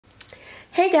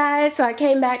Hey guys, so I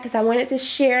came back because I wanted to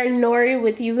share Nori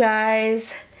with you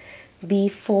guys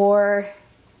before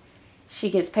she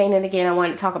gets painted again. I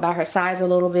wanted to talk about her size a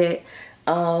little bit.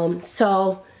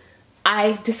 So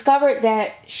I discovered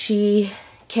that she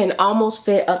can almost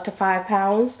fit up to 5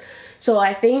 pounds. So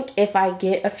I think if I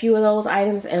get a few of those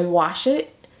items and wash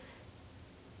it,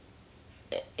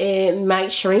 it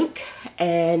might shrink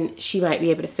and she might be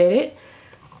able to fit it.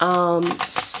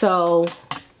 So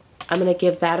I'm gonna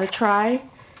give that a try.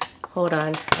 Hold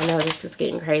on, I know this is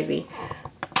getting crazy.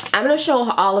 I'm gonna show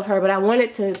all of her, but I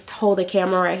wanted to hold the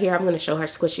camera right here. I'm gonna show her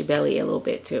squishy belly a little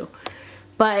bit too.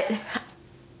 But,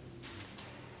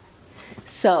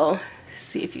 so,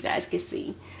 see if you guys can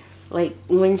see. Like,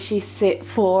 when she sit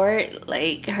forward,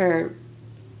 like her,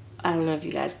 I don't know if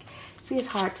you guys, see, it's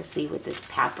hard to see with this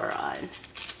papper on.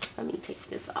 Let me take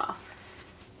this off.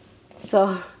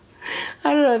 So,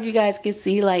 I don't know if you guys can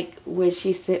see, like, when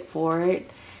she sit forward.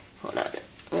 Hold on,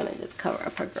 I'm gonna just cover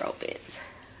up her girl bits.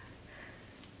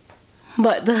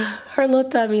 But her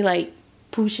little tummy, like,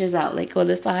 pushes out, like, on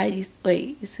the side. You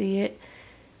see it?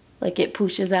 Like, it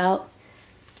pushes out.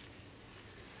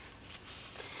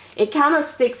 It kind of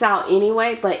sticks out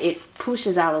anyway, but it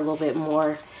pushes out a little bit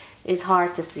more. It's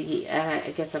hard to see.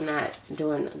 I guess I'm not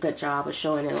doing a good job of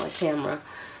showing it on camera.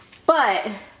 But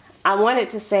I wanted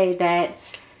to say that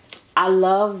I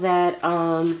love that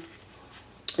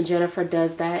Jennifer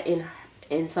does that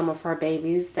in some of her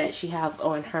babies that she have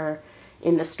on her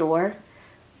in the store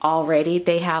already.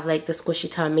 They have like the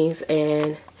squishy tummies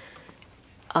and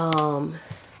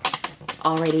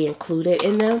already included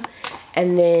in them.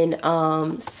 And then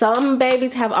some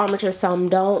babies have armature, some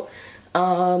don't.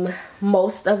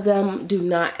 Most of them do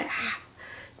not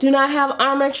have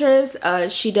armatures.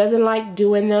 She doesn't like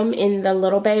doing them in the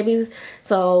little babies.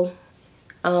 So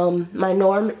my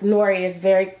Nori is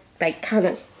very like kind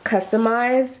of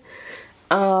customized.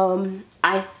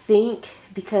 I think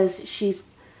because she's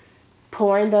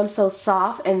pouring them so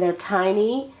soft and they're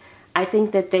tiny, I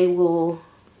think that they will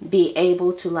be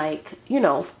able to, like, you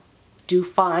know, do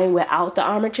fine without the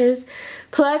armatures.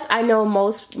 Plus I know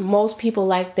most people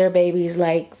like their babies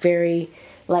like very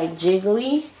like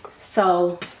jiggly,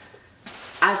 so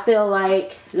I feel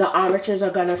like the armatures are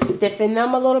gonna stiffen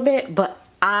them a little bit. But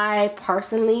I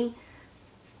personally,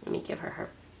 let me give her her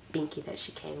binky that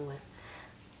she came with.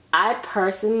 I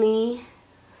personally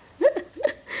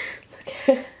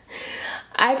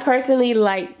I personally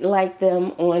like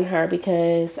them on her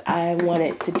because I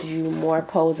wanted to do more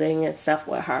posing and stuff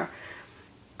with her.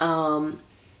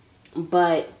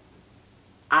 But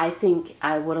I think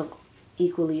I would have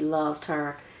equally loved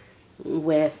her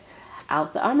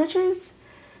without the armatures.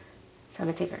 So I'm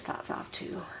gonna take her socks off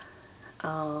too.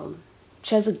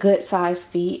 She has a good size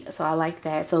feet, so I like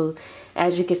that. So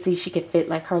as you can see, she can fit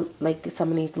like her, like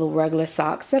some of these little regular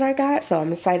socks that I got. So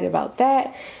I'm excited about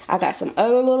that. I got some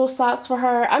other little socks for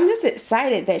her. I'm just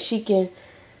excited that she can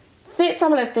fit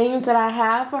some of the things that I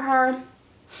have for her.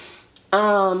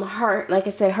 Like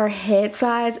I said, her head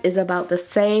size is about the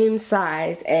same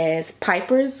size as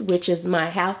Piper's, which is my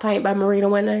half pint by Marina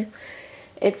Winter.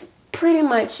 It's pretty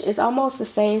much, it's almost the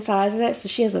same size as that, so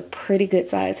she has a pretty good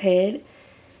size head.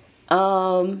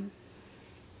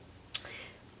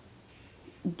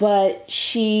 But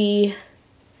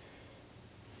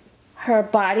her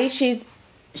body, she's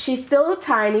still a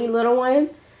tiny little one.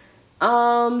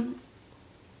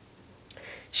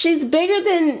 She's bigger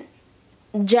than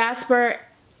Jasper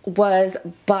was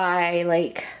by,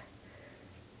 like,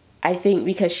 I think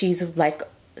because she's like,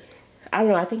 I don't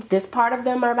know, I think this part of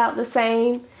them are about the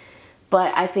same,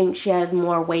 but I think she has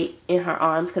more weight in her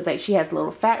arms because, like, she has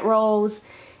little fat rolls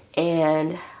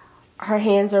and her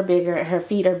hands are bigger, her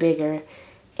feet are bigger,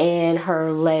 and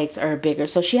her legs are bigger.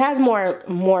 So she has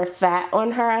more fat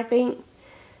on her, I think.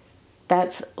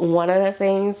 That's one of the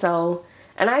things. So,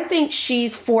 and I think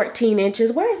she's 14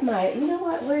 inches. Where's my, you know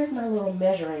what? Where's my little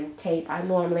measuring tape I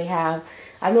normally have?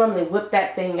 I normally whip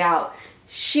that thing out.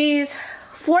 She's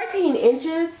 14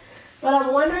 inches, but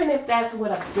I'm wondering if that's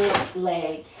with a bent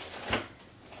leg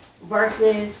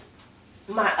versus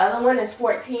my other one is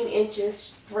 14 inches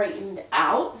straightened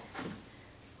out.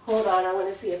 Hold on, I want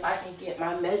to see if I can get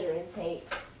my measuring tape.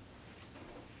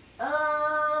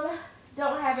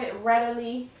 Don't have it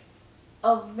readily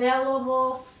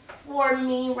available for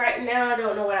me right now. I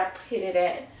don't know what I put it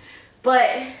at,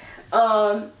 but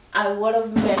I would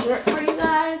have measured for you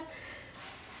guys.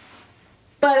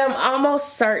 But I'm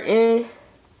almost certain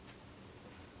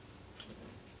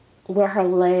where her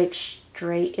legs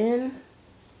straighten.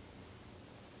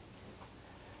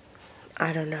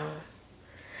 I don't know.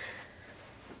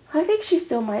 I think she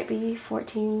still might be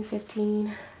 14,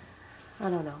 15. I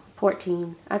don't know,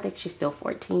 14. I think she's still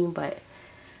 14, but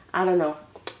I don't know.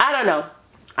 I don't know.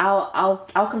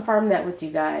 I'll confirm that with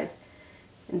you guys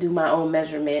and do my own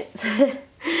measurements.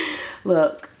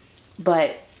 Look,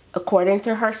 but according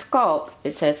to her sculpt,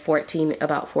 it says 14,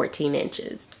 about 14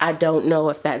 inches. I don't know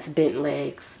if that's bent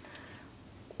legs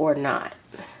or not,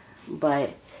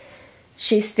 but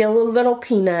she's still a little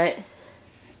peanut.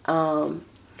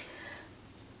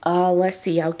 Let's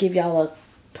see, I'll give y'all a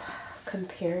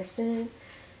comparison,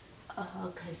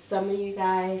 because some of you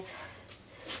guys,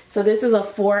 so this is a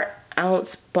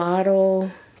 4-ounce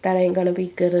bottle. That ain't gonna be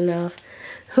good enough.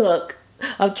 Look,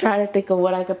 I'm trying to think of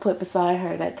what I could put beside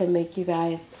her that could make you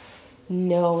guys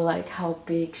know like how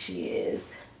big she is.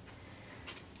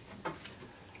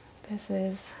 This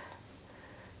is,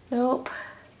 nope,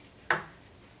 I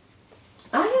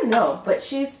don't know, but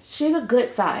she's a good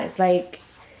size. Like,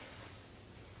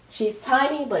 she's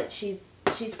tiny, but she's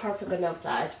perfect enough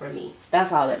size for me.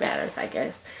 That's all that matters, I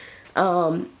guess.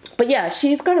 But yeah,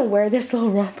 she's gonna wear this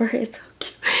little romper. It's so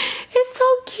cute. It's so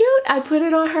cute. I put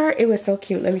it on her. It was so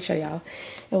cute. Let me show y'all.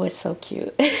 It was so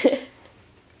cute.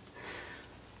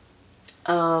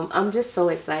 I'm just so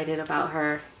excited about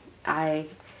her. I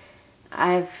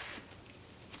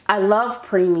love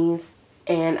preemies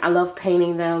and I love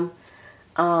painting them.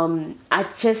 I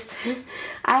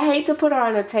hate to put her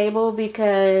on the table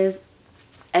because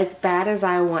as bad as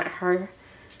I want her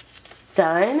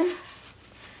done,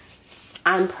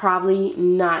 I'm probably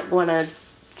not gonna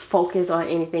focus on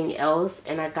anything else,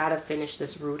 and I gotta finish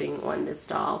this rooting on this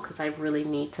doll because I really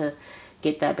need to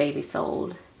get that baby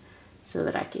sold so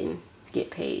that I can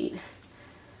get paid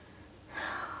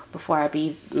before I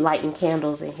be lighting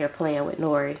candles in here playing with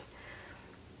Nori.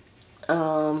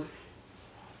 And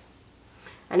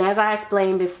as I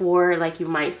explained before, like, you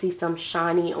might see some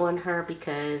shiny on her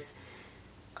because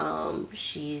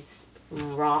she's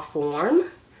raw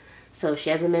form, so she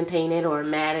hasn't been painted or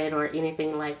matted or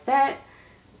anything like that.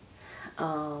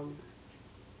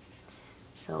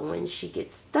 So when she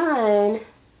gets done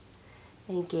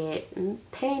and get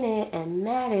painted and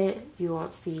matted, you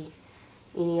won't see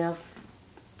any of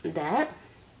that.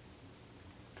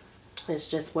 It's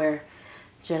just where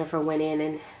Jennifer went in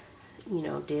and, you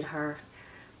know, did her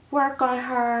work on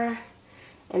her,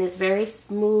 and it's very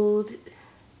smooth,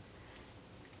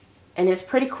 and it's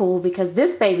pretty cool because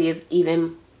this baby is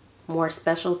even more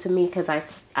special to me because I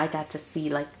got to see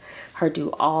like her do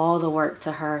all the work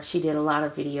to her. She did a lot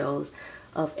of videos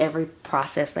of every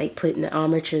process, like putting the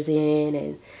armatures in,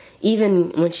 and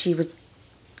even when she was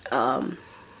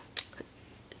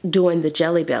doing the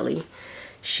Jelly Belly,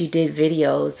 she did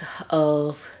videos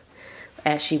of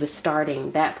as she was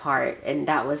starting that part, and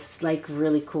that was like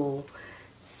really cool.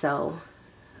 So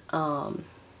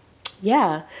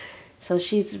yeah, so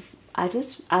I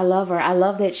love her. I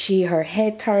love that her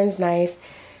head turns nice,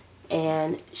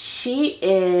 and she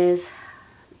is,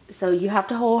 so you have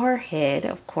to hold her head,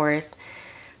 of course,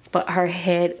 but her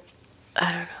head,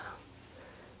 I don't know,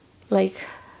 like,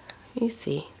 let me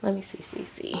see. I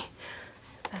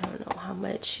don't know how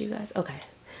much you guys, okay.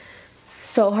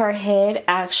 So her head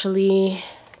actually,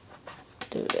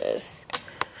 do this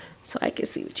so I can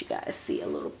see what you guys see a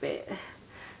little bit.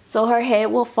 So her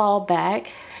head will fall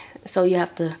back, so you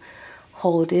have to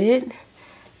hold it.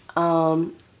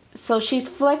 So she's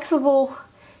flexible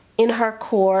in her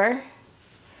core.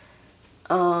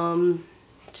 Of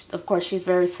course, she's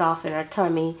very soft in her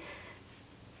tummy.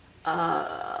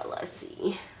 Let's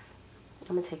see.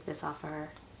 I'm gonna take this off of her,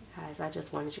 guys. I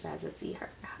just wanted you guys to see her.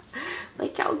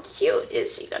 Like, how cute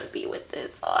is she gonna be with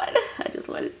this on? I just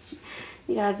wanted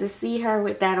you guys to see her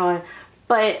with that on.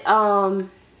 But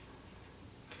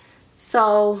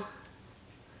so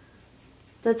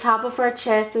the top of her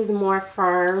chest is more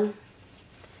firm,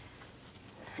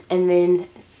 and then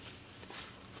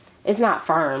it's not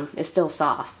firm, it's still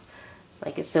soft.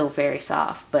 Like, it's still very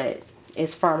soft, but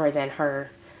it's firmer than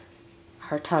her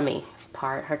tummy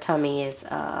part. Her tummy is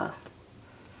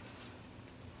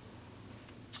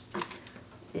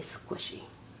it's squishy.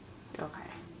 Okay,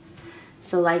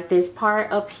 so like this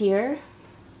part up here,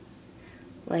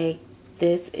 like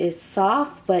this is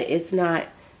soft, but it's not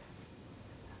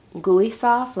gooey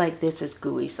soft. Like, this is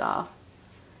gooey soft.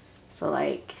 So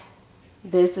like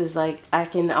this is like, I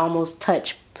can almost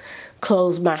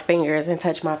close my fingers and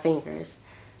touch my fingers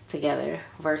together,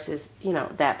 versus, you know,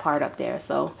 that part up there.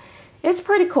 So it's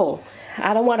pretty cool.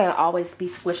 I don't want to always be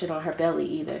squishing on her belly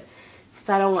either, because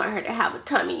I don't want her to have a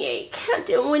tummy ache. I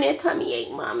didn't want a tummy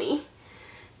ache, mommy.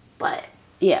 But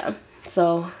yeah,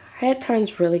 so her head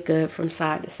turns really good from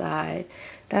side to side.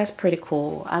 That's pretty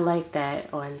cool. I like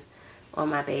that on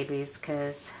my babies,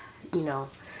 because, you know,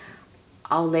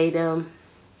 I'll lay them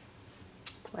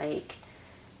like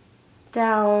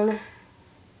down,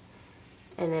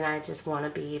 and then I just want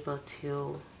to be able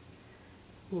to,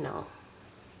 you know,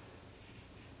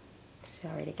 she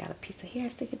already got a piece of hair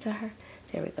sticking to her.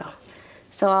 There we go.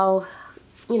 So I'll,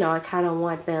 you know, I kind of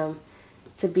want them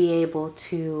to be able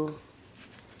to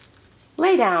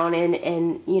lay down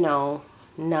and you know,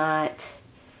 not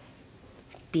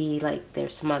be like they're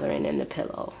smothering in the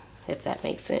pillow, if that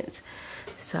makes sense.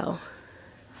 So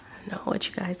I don't know what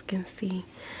you guys can see,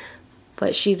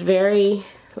 but she's very,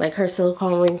 like, her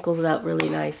silicone wrinkles up really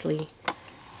nicely.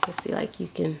 You see, like, you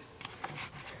can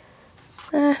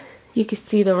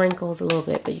see the wrinkles a little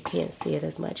bit, but you can't see it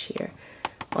as much here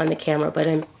on the camera, but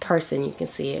in person you can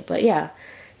see it. But yeah,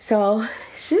 so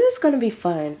she's just gonna be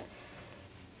fun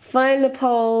to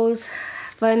pose,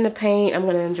 fun to paint. I'm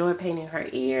gonna enjoy painting her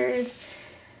ears.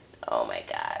 Oh my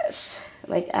gosh,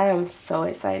 like, I am so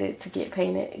excited to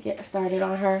get started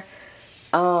on her.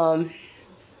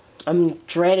 I'm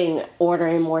dreading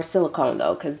ordering more silicone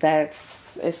though, because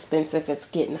that's expensive. It's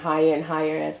getting higher and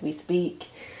higher as we speak.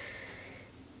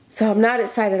 So I'm not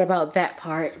excited about that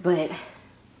part, but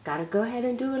gotta go ahead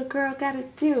and do what a girl gotta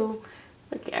do.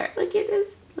 Look at her, look at this,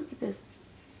 look at this.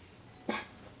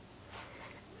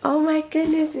 Oh my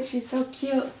goodness, is she so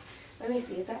cute? Let me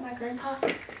see, is that my grandpa?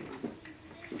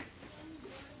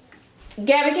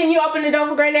 Gabby, can you open the door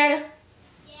for Granddaddy?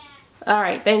 Yeah. All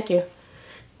right, thank you.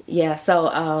 Yeah,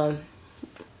 so,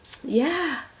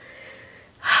 yeah.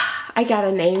 I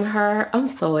gotta name her. I'm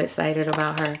so excited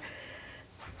about her.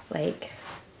 Like,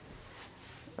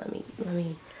 let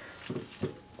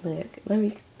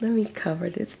me cover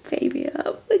this baby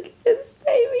up. Look at this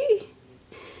baby.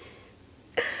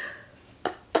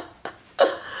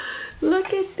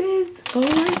 Look at this. Oh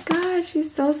my gosh,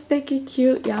 she's so stinky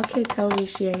cute. Y'all can't tell me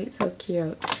she ain't so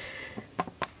cute.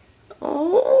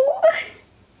 Oh,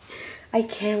 I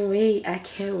can't wait. I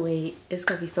can't wait. It's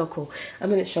gonna be so cool.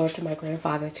 I'm gonna show it to my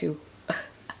grandfather too.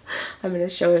 I'm gonna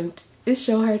show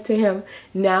her to him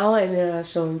now, and then I'll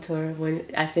show him to her when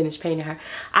I finish painting her.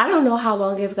 I don't know how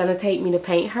long it's gonna take me to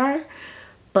paint her,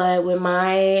 but with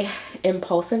my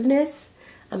impulsiveness,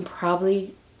 I'm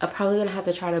probably gonna have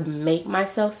to try to make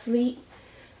myself sleep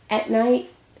at night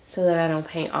so that I don't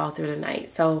paint all through the night.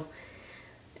 So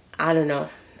I don't know.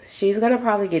 She's gonna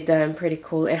probably get done pretty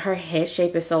cool, and her head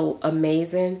shape is so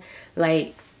amazing.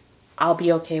 Like, I'll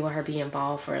be okay with her being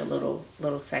bald for a little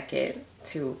second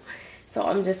too. So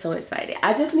I'm just so excited.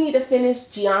 I just need to finish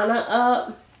Gianna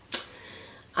up.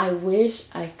 I wish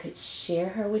I could share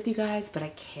her with you guys, but I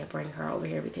can't bring her over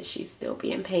here because she's still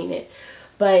being painted.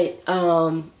 But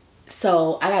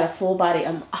so I got a full body.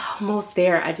 I'm almost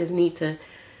there. I need to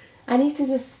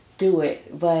just do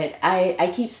it. But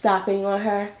I keep stopping on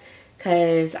her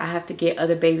because I have to get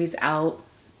other babies out,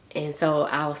 and so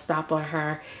I'll stop on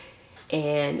her.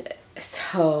 And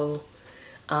so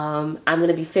I'm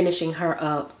gonna be finishing her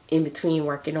up in between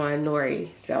working on Nori.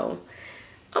 So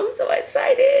I'm so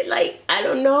excited. Like, I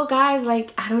don't know, guys.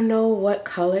 Like, I don't know what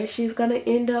color she's gonna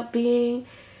end up being.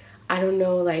 I don't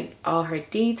know, like, all her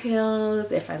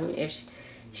details. If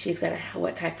she's gonna have,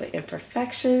 what type of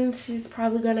imperfections she's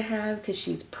probably gonna have, because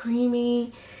she's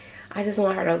preemie. I just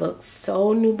want her to look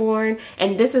so newborn.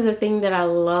 And this is the thing that I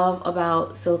love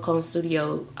about Silicone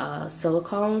Studio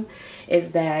Silicone,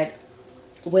 is that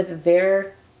with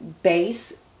their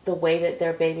base, the way that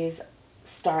their babies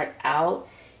start out,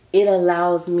 it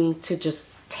allows me to just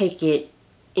take it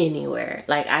anywhere.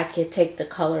 Like, I could take the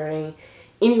coloring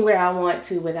anywhere I want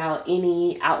to without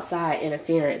any outside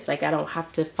interference. Like, I don't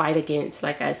have to fight against,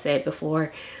 like I said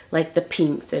before, like the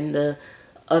pinks and the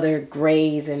other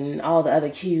grays and all the other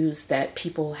hues that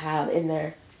people have in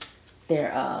their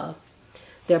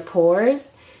pores.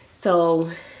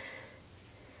 So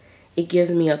it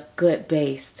gives me a good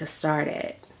base to start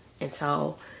at. And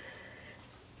so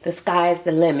the sky's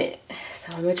the limit.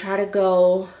 So I'm gonna try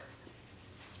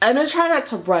not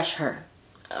to rush her.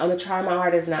 I'm gonna try my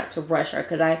hardest not to rush her,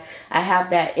 because I have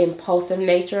that impulsive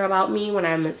nature about me. When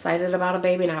I'm excited about a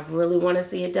baby and I really want to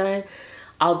see it done,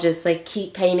 I'll just like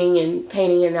keep painting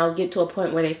and I'll get to a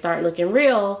point where they start looking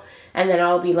real, and then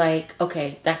I'll be like,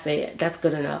 okay, that's it, that's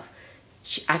good enough,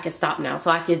 I can stop now.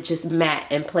 So I could just mat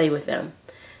and play with them.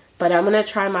 But I'm gonna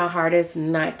try my hardest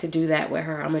not to do that with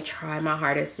her. I'm gonna try my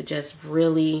hardest to just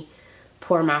really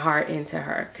pour my heart into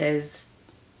her, because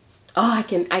oh, I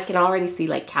can already see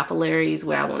like capillaries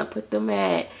where I want to put them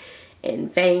at,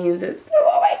 and veins and stuff.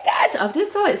 Oh my gosh, I'm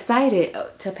just so excited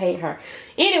to paint her.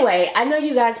 Anyway, I know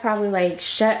you guys probably like,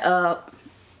 shut up,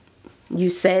 you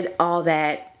said all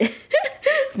that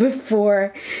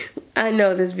before. I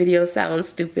know this video sounds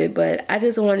stupid, but I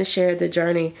just want to share the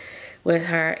journey with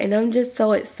her, and I'm just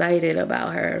so excited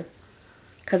about her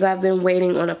because I've been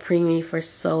waiting on a preemie for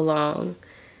so long.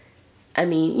 I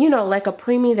mean, you know, like a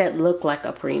preemie that looked like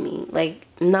a preemie, like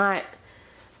not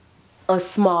a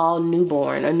small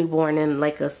newborn, a newborn in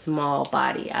like a small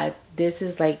body. This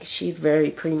is like, she's very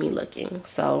preemie looking,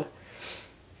 so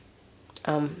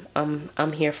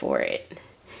I'm here for it.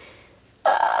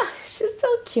 She's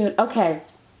so cute. Okay,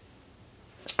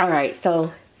 all right,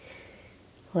 so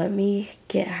let me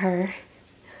get her.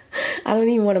 I don't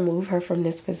even want to move her from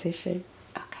this position.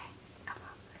 Okay, come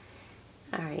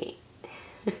on. All right.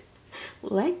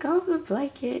 Let go of the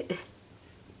blanket.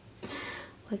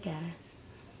 Look at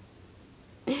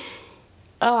her.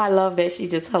 Oh, I love that she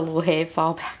just, her little head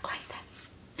fall back like that.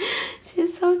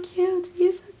 She's so cute.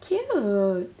 You're so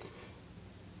cute.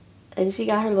 And she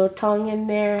got her little tongue in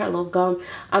there, her little gum.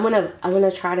 I'm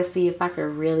gonna try to see if I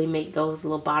could really make those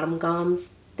little bottom gums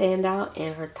stand out,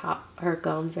 and her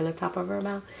gums in the top of her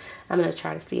mouth. I'm gonna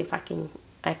try to see if I can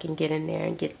get in there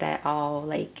and get that all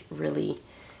like really,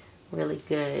 really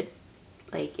good.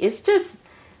 Like, it's just,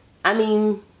 I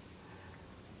mean,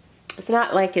 it's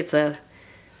not like it's a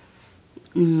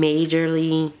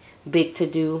majorly big to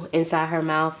do inside her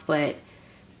mouth, but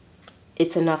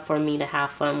it's enough for me to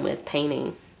have fun with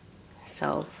painting.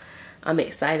 So I'm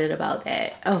excited about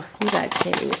that. Oh, you guys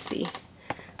can't even see.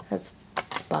 That's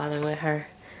bothering with her.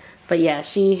 But yeah,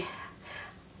 see,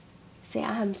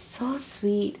 I'm so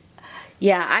sweet.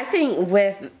 Yeah, I think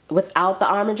without the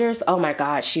armatures, oh my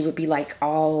God, she would be like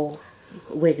all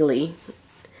wiggly.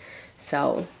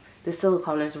 So the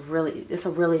silicone is it's a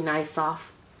really nice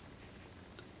soft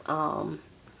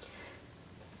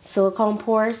silicone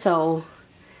pore. So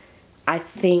I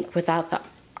think without the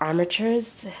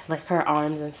armatures, like her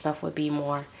arms and stuff would be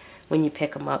more, when you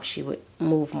pick them up, she would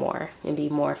move more and be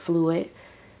more fluid.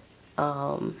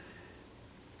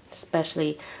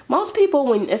 Especially most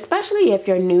people, especially if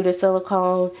you're new to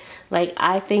silicone, like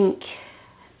I think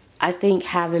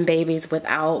having babies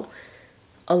without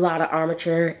a lot of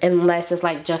armature, unless it's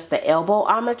like just the elbow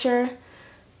armature,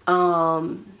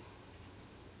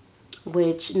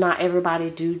 which not everybody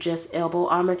do just elbow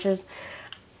armatures.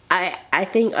 I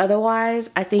think otherwise,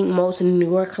 I think most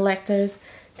newer collectors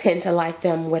tend to like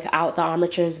them without the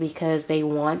armatures because they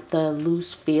want the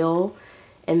loose feel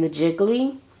and the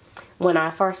jiggly. When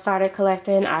I first started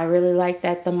collecting, I really liked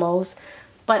that the most,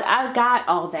 but I've got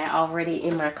all that already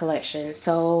in my collection.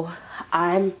 So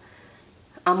I'm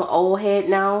an old head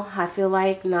now. I feel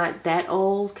like not that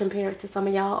old compared to some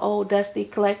of y'all old dusty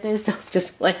collectors. I'm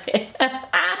just playing.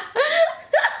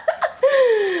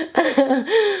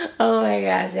 Oh my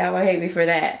gosh, y'all gonna hate me for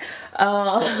that.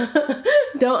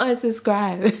 Don't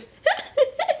unsubscribe.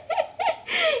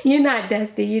 You're not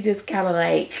dusty, you just kind of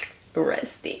like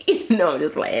rusty. No, I'm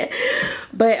just playing.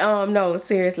 But no,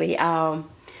 seriously, I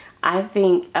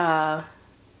think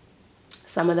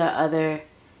some of the other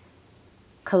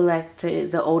collectors,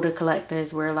 the older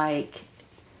collectors, were like,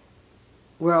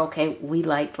 we're okay, we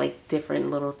like different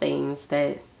little things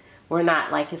that we're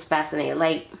not like as fascinated.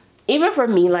 Like, even for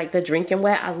me, like the drinking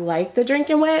wet, I like the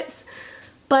drinking wets,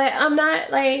 but I'm not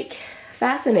like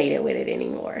fascinated with it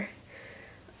anymore.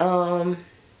 So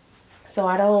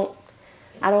I don't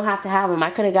have to have them.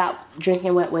 I could have got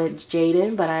drinking wet with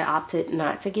Jaden, but I opted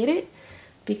not to get it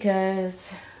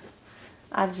because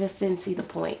I just didn't see the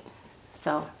point.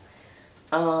 So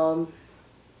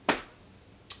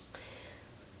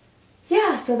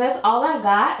yeah, so that's all I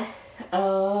got.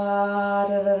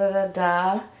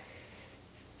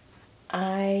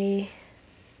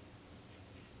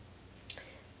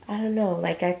 I don't know,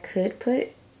 like I could put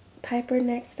Piper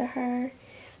next to her,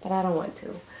 but I don't want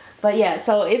to. But yeah,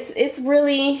 so it's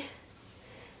really,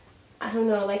 I don't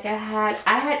know, like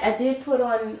I did put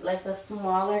on like a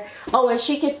smaller, oh, and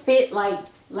she could fit like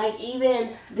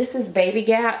even, this is Baby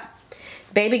Gap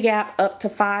up to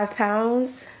 5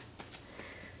 pounds.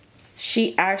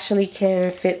 She actually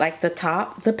can fit like the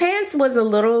top. The pants was a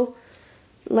little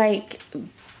like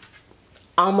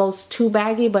almost too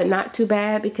baggy, but not too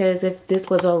bad, because if this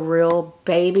was a real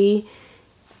baby,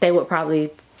 they would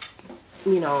probably,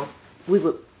 you know, we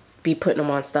would be putting them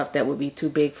on stuff that would be too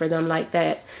big for them like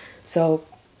that. So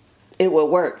it would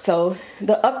work. So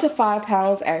the up to 5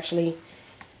 pounds, actually,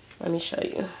 let me show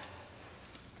you.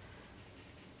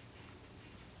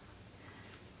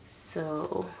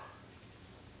 So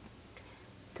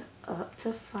the up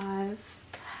to 5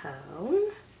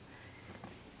 pound,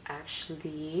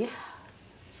 actually,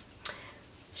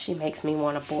 she makes me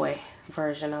want a boy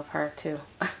version of her too.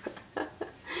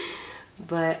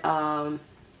 But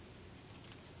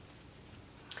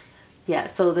yeah,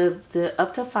 so the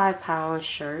up to 5 pound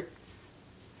shirts,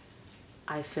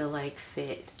 I feel like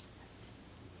fit.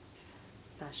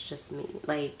 That's just me.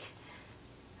 Like,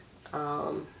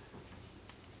 I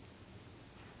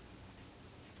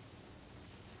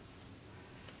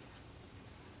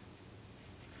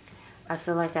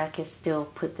feel like I could still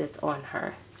put this on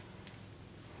her.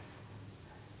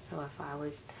 So if I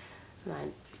was,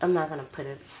 I'm not gonna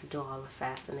do all the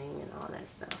fastening and all that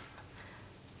stuff.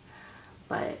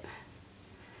 But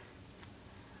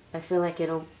I feel like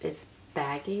it's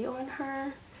baggy on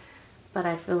her, but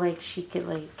I feel like she could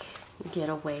like get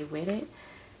away with it.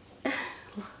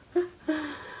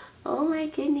 Oh my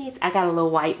goodness. I got a little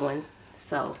white one,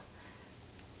 so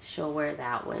she'll wear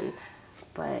that one.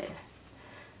 But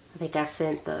I think I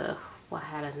sent I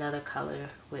had another color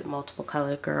with multiple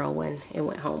color girl when it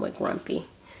went home with Grumpy.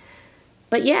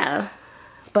 But yeah,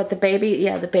 but the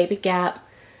baby gap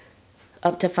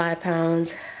up to 5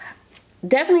 pounds.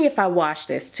 Definitely if I wash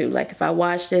this too. Like if I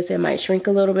wash this, it might shrink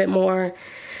a little bit more.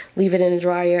 Leave it in the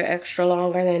dryer extra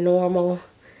longer than normal.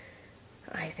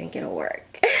 I think it'll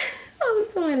work. I'm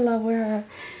so in love with her.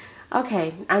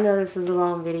 Okay, I know this is a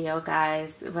long video,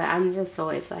 guys, but I'm just so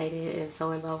excited and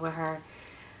so in love with her.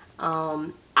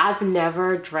 I've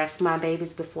never dressed my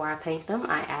babies before I paint them.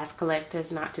 I ask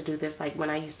collectors not to do this. Like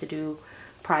when I used to do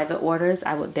private orders,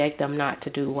 I would beg them not to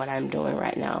do what I'm doing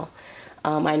right now.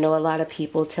 I know a lot of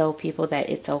people tell people that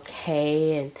it's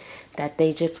okay and that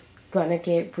they just gonna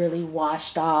get really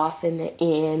washed off in the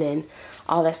end and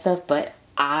all that stuff, but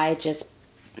I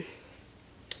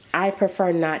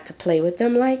prefer not to play with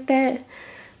them like that.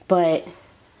 But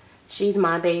she's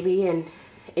my baby, and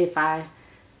if I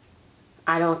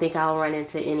don't think I'll run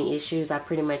into any issues. I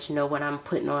pretty much know what I'm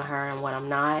putting on her and what I'm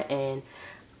not, and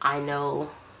I know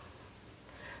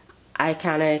I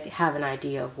kind of have an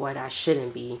idea of what I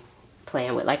shouldn't be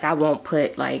playing with. Like I won't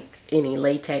put like any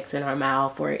latex in her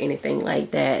mouth or anything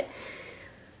like that.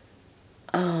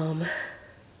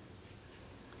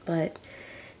 But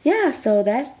yeah, so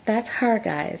that's her,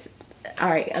 guys. All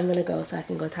right, I'm gonna go so I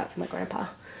can go talk to my grandpa.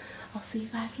 I'll see you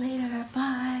guys later.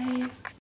 Bye.